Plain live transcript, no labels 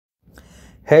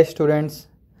Hey students,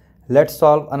 let's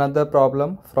solve another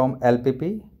problem from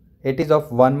LPP. It is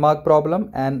of 1 mark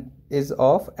problem and is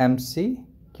of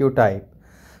MCQ type.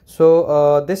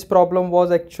 So this problem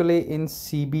was actually in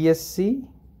CBSE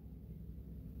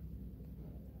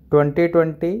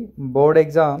 2020 board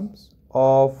exams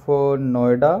of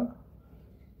Noida,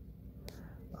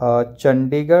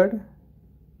 Chandigarh,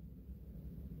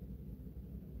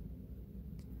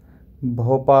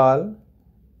 Bhopal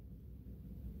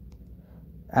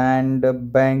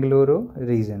and Bangalore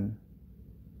region.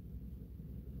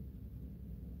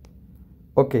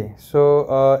 Okay,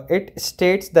 so it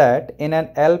states that in an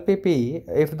LPP,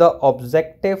 if the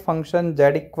objective function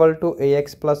z equal to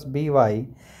ax plus by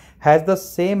has the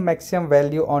same maximum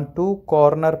value on two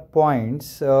corner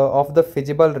points of the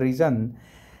feasible region,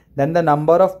 then the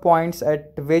number of points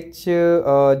at which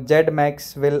z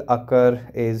max will occur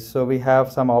is. So we have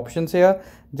some options here.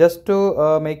 Just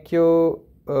to make you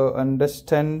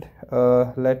understand,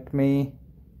 let me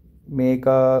make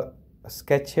a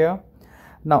sketch here.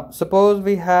 Now suppose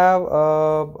we have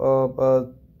a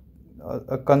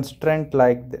constraint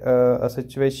like a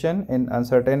situation in a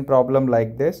certain problem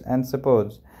like this, and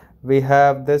suppose we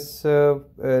have this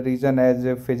region as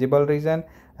a feasible region,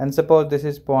 and suppose this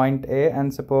is point A,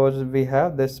 and suppose we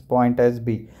have this point as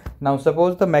B. Now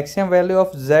suppose the maximum value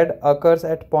of z occurs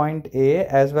at point A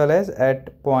as well as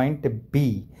at point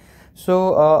B.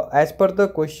 So as per the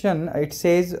question, it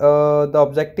says the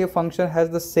objective function has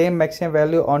the same maximum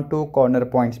value on two corner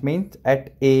points, means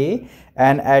at A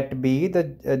and at B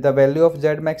the value of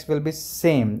z max will be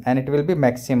same and it will be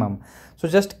maximum. So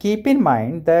just keep in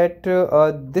mind that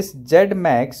this z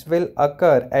max will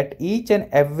occur at each and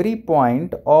every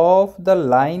point of the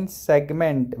line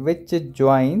segment which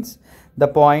joins the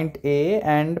point A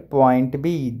and point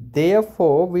B.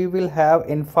 Therefore we will have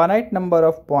infinite number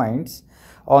of points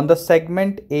on the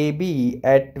segment AB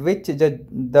at which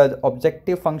the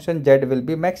objective function z will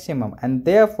be maximum, and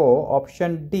therefore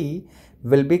option D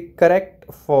will be correct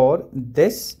for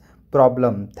this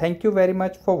problem. Thank you very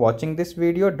much for watching this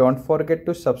video. Don't forget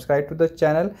to subscribe to the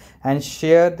channel and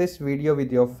share this video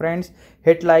with your friends.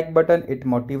 Hit like button, it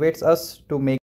motivates us to make